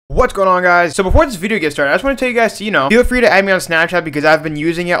What's going on, guys? So before this video gets started, I just want to tell you guys to, feel free to add me on Snapchat because I've been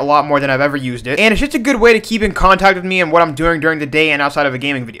using it a lot more than I've ever used it. And it's just a good way to keep in contact with me and what I'm doing during the day and outside of a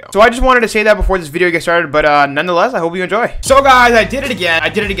gaming video. So I just wanted to say that before this video gets started, but nonetheless, I hope you enjoy. So guys, I did it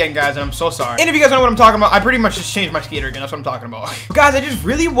again. guys, and I'm so sorry. And if you guys know what I'm talking about, I pretty much just changed my skater again. That's what I'm talking about. Guys, I just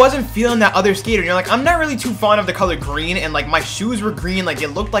really wasn't feeling that other skater. Like, I'm not really too fond of the color green, and like my shoes were green. Like,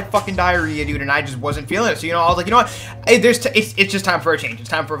 it looked like fucking diarrhea, dude, and I just wasn't feeling it. So, I was like, you know what? Hey, it's just time for a change. It's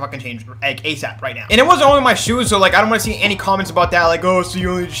time for a fucking change. Like, ASAP right now. And it wasn't only my shoes, so like I don't want to see any comments about that, like, oh, so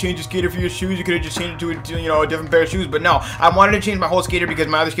you only just changed your skater for your shoes, you could have just changed it to a different pair of shoes. But no, I wanted to change my whole skater because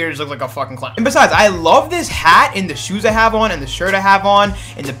my other skater just looked like a fucking clown. And besides, I love this hat and the shoes I have on and the shirt I have on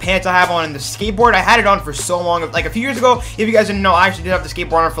and the pants I have on and the skateboard. I had it on for so long. Like a few years ago, if you guys didn't know, I actually did have the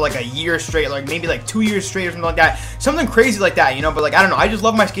skateboard on for like a year straight, like maybe like 2 years straight or something like that. Something crazy like that, but like I don't know, I just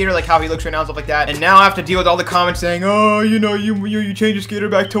love my skater, like how he looks right now and stuff like that. And now I have to deal with all the comments saying, oh, you changed your skater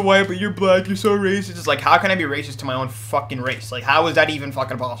back to white, but you're black, you're so racist. It's like, how can I be racist to my own fucking race? Like, how is that even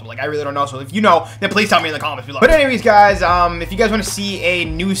fucking possible? Like, I really don't know. So if you know, then please tell me in the comments below. But anyways, guys, if you guys want to see a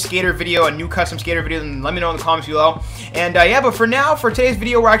new skater video, a new custom skater video, then let me know in the comments below. And yeah, but for now, for today's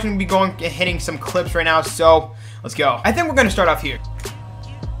video, we're actually gonna be going and hitting some clips right now. So let's go. I think we're gonna start off here.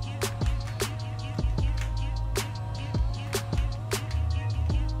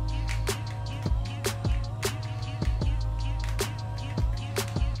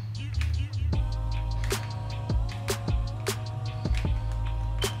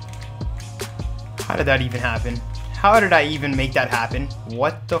 How did that even happen? How did I even make that happen?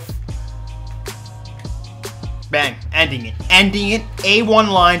 What the Bang. Ending it. A1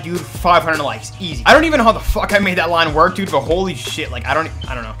 line, dude. 500 likes. Easy. I don't even know how the fuck I made that line work, dude, but holy shit. Like, I don't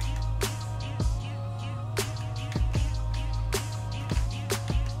know.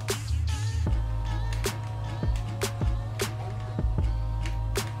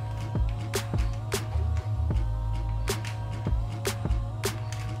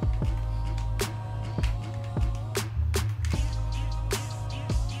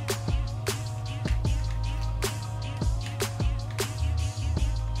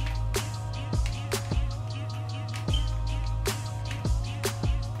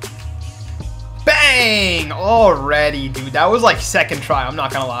 Bang! Already, dude. That was like second try, I'm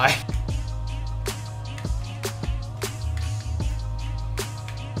not gonna lie.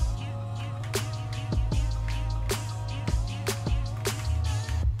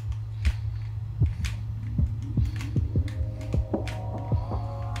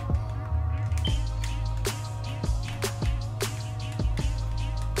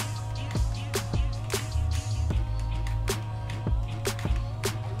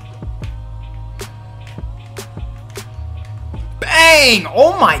 Dang!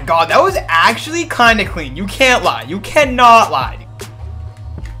 Oh my god, that was actually kind of clean. You can't lie. You cannot lie.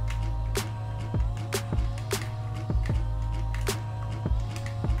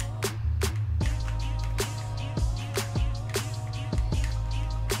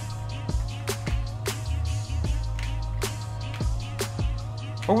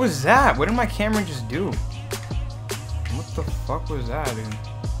 What was that? What did my camera just do? What the fuck was that, dude?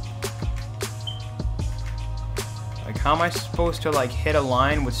 Like, how am I supposed to, like, hit a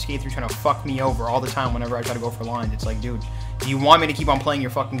line with Skate 3 trying to fuck me over all the time whenever I try to go for lines? It's like, dude, do you want me to keep on playing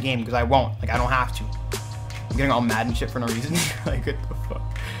your fucking game? Because I won't. Like, I don't have to. I'm getting all mad and shit for no reason. Like, what the fuck?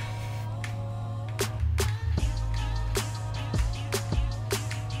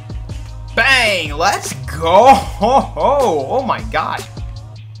 Bang! Let's go! Oh my gosh.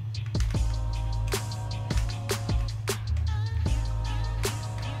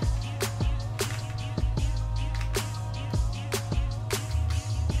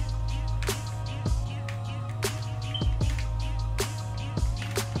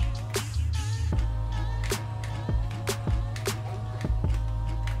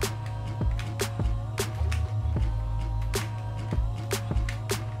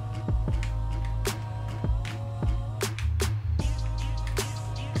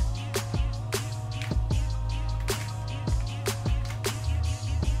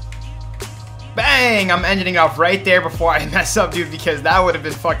 Bang! I'm ending it off right there before I mess up, dude, because that would have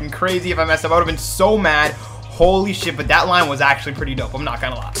been fucking crazy if I messed up. I would have been so mad. Holy shit, but that line was actually pretty dope. I'm not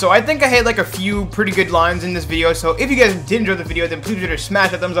gonna lie. So I think I hit like a few pretty good lines in this video. So if you guys did enjoy the video, then please consider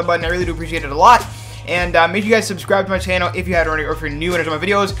smash that thumbs up button. I really do appreciate it a lot. And make sure you guys subscribe to my channel if you haven't already, or if you're new and enjoy my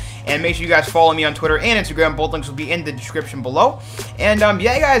videos. And make sure you guys follow me on Twitter and Instagram. Both links will be in the description below. And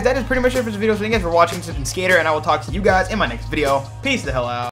yeah, guys, that is pretty much it for this video. So thank you guys for watching. This has been Skater, and I will talk to you guys in my next video. Peace the hell out.